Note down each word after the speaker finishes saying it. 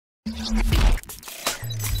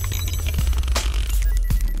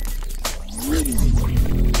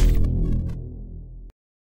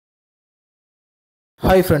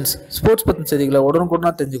Hi friends, sports பற்றின செய்திகளை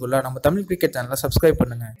உடனுக்குடனாக தெரிஞ்சுக்கொள்ள நம்ம தமிழ் கிரிக்கெட் சேனலை சப்ஸ்கிரைப்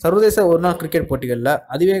பண்ணுங்க. சர்வதேச ஒருநாள் கிரிக்கெட் போட்டிகளில்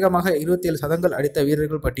அதிவேகமாக 27 சதங்கள் அடித்த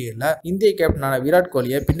வீரர்கள் பட்டியலில் இந்திய கேப்டனான விராட்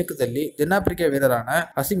கோலியை பின்னுக்கு தள்ளி தென்னாப்பிரிக்க வீரரான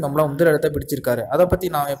ஹஷீம் அம்லா முதலிடத்தை பிடிச்சிருக்காரு. அதை பத்தி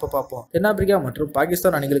நாம் எப்ப பார்ப்போம். தென்னாப்பிரிக்கா மற்றும்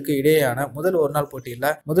பாகிஸ்தான் அணிகளுக்கு இடையேயான முதல் ஒருநாள் போட்டியில்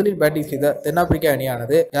முதலில் பேட்டிங் செய்த தென்னாப்பிரிக்க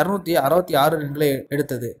அணியானது 266 ரன்களை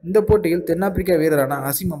எடுத்தது. இந்த போட்டியில் தென்னாப்பிரிக்க வீரரான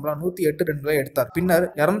ஹஷீம் அம்லா 108 ரன்களை எடுத்தார். பின்னர்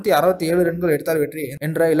 267 ரன்கள் எடுத்தால் வெற்றி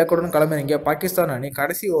என்ற இலக்குடன் களமிறங்கிய பாகிஸ்தான் அணி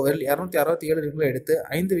கடைசி ஓவரில் 267 ரன்களை எடுத்து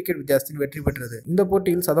 5 விக்கெட் வித்தியாசத்தில் வெற்றி பெற்றது. இந்த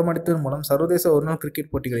போட்டியில் சதம் அடித்ததன் மூலம் சர்வதேச ஒருநாள் கிரிக்கெட்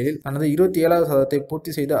போட்டிகளில் தனது 27வது சதத்தை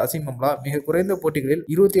பூர்த்தி செய்த ஹஷீம் அம்லா மிக குறைந்த போட்டிகளில்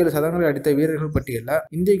 27 சதங்களை அடித்த வீரர்கள் பட்டியலில்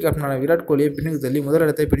இந்திய கேப்டனான விராட் கோலியை பின்னுக்கு தள்ளி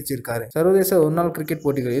முதலிடத்தை பிடிச்சிருக்காரு. சர்வதேச ஒருநாள் கிரிக்கெட்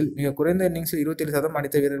போட்டிகளில் மிக குறைந்த இன்னிங்ஸில் 27 சதம்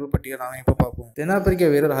அடித்த வீரர்கள் பட்டியல் நாம இப்ப பார்ப்போம். தென்னாப்பிரிக்க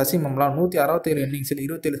வீரர் ஹஷீம் அம்லா 167 இன்னிங்ஸில்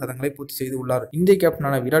 27 சதங்களை பூர்த்தி செய்து உள்ளார். இந்திய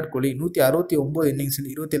கேப்டனான விராட் கோலி 169 இன்னிங்ஸில்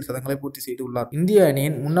 27 சதங்களை பூர்த்தி செய்து உள்ளார். இந்திய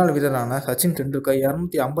அணியின் முன்னாள் வீரரான சச்சின் டெண்டுல்கர்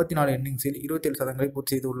 254 இன்னிங்ஸில் 27 சதங்களை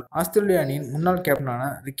பூர்த்தி செய்துள்ளார். ஆஸ்திரேலிய அணியின் முன்னாள் கேப்டனான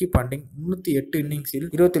ரிக்கி பாண்டிங் 308 இன்னிங்ஸில்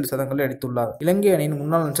 27 சதங்களை அடித்துள்ளார். இலங்கை அணியின்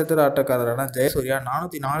முன்னாள் நட்சத்திர ஆட்டக்காரரான ஜெயசூர்யா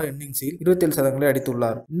 404 இன்னிங்ஸில் 27 சதங்களை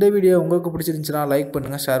அடித்துள்ளார். இந்த வீடியோ உங்களுக்கு பிடிச்சிருந்துச்சுன்னா லைக்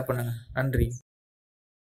பண்ணுங்க, ஷேர் பண்ணுங்க. நன்றி.